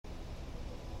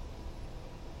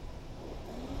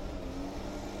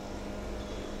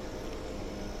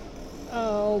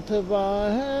al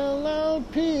tevahel al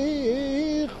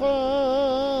picha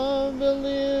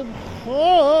v'libcho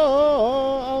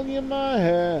al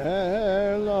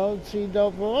yemaher lo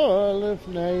tzidavor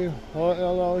lifnei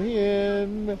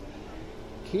ha'Elohim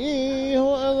ki hu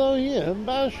Elohim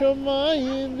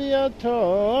b'shamayim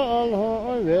v'yatol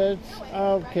ha'aretz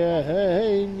al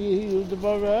kein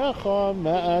yidbarecha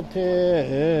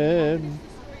ma'atem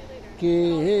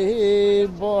ki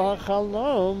bo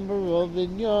hachalom berov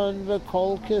inyon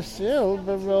v'kol kesil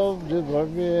berov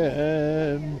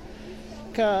devarim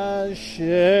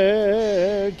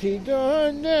kasher tidor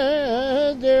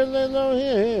neder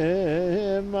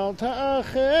l'Elohim al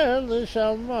ta'acher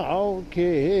l'shalmao ki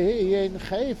ein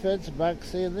chayfetz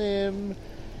b'ksilim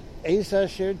eis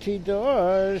asher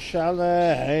tidor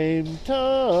shalem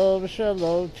tov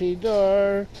shalo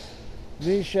tidor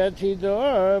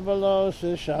Vishatidor velos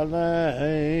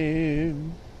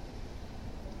shalem.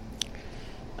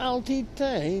 Al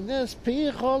titein es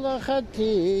pichol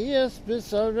achati es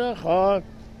b'sorecha.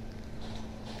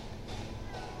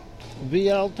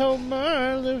 V'al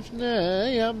tomar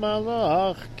lifnei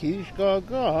hamalach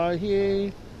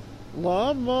kishgagahi.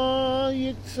 Lama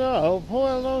yitzov hu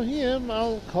Elohim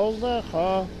al kol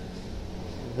lecha.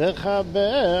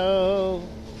 V'chabel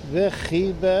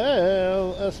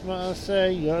וחיבר את מעשה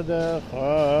ידך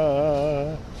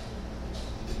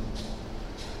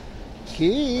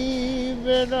כי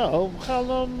ברוב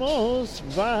חלומות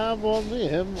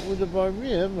והבלים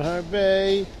ודברים הרבה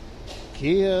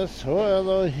כי עשו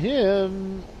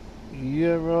אלוהים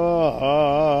יראה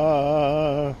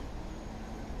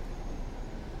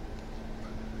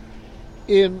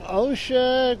אם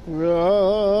עושק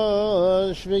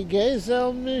ראש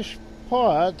וגזל משפט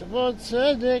Pot vot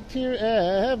tzedek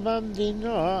tir'eh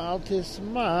b'mdina al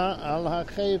tisma al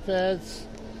hachefetz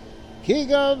ki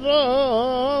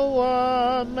gavoa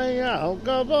me'al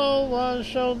gavoa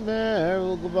shomer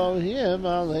u'gavohim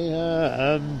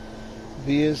aleihem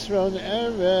v'yisron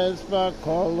eretz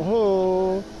b'kol hu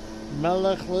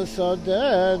melech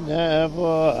l'sodeh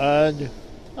nevod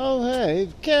ohev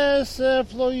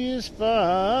kesef lo yispa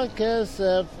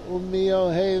kesef umi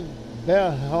ohev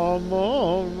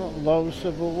בהמון לא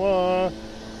שבוע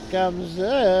גם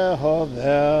זה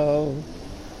הובל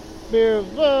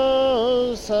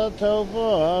ברבוס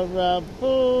הטובה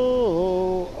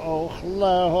רבו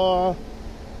אוכלהו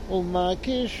ומה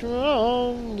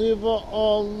כשרון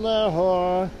לבעול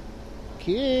להו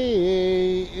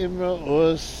כי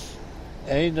אמראוס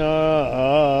עיניו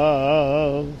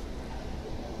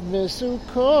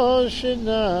מסוכו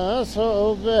שנס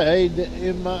העובד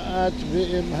עם מעט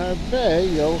ועם הרבה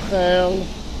יאכל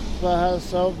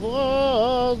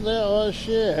והסברו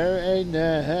לאושר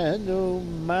איננו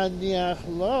מניח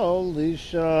לו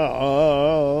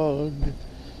לישון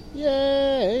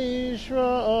יש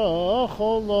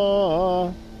רעכו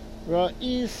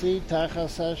ראיסי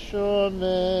תחת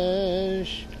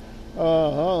השמש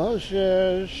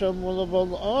אשר שמעו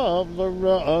לבלעם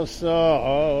לרעשו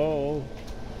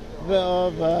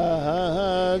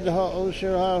ועבד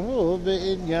האושר ההוא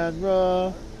בעניין רע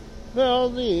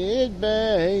והוליד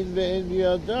בין ואין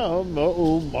בידו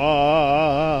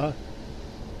מאומה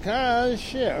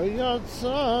כאשר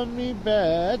יצא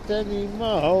מבטן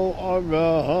אמו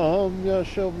ארם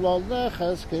ישוב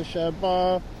ללכס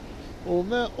כשבא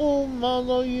ומאומה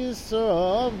לא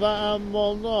ישרע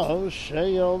ועמלו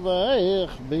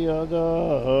שילך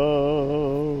בידו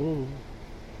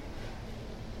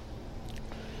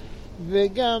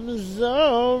וגם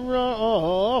זו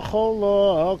רעכו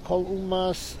לו כל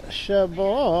אומס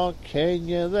שבו כן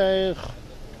ילך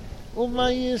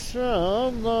ומה ישרע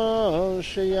לו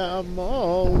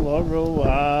שיעמול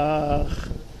לרוח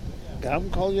גם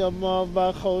כל ימו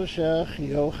בחושך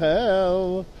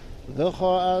יאכל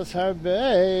וכועס הרבה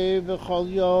בכל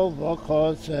יום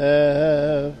וקוצף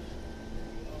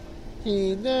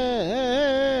הנה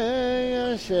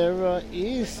אשר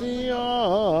ראיתי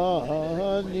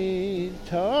אני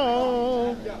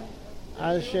טוב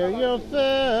אשר יפה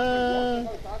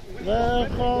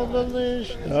לאכול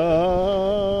ולשתות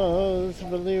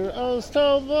ולראות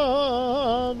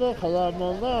טובה בכל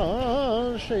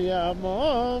עמלו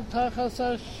שיעמול תחת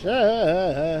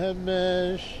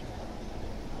השמש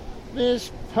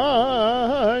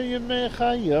מספר ימי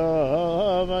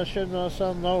חייו אשר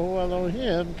נתן לו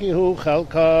אלוהים כי הוא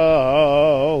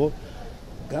חלקו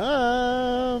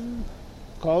גם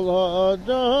כל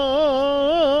האדם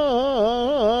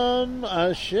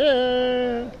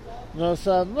אשר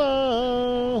נתן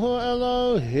לו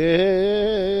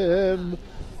אלוהים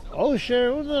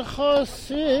עושר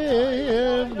ונכסים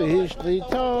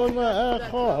והשליטו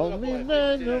לאכול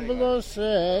ממנו ולא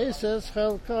שש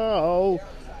חלקו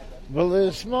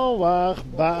ולשמוח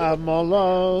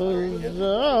בעמלות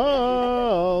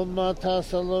על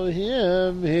מטס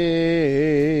אלוהים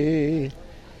היא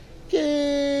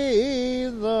כי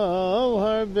לא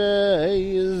הרבה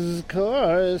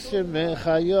יזכור שמי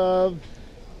חייו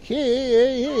כי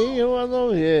יהיו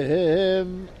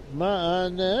אלוהים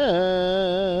מענה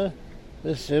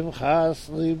בשמחת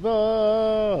ליבו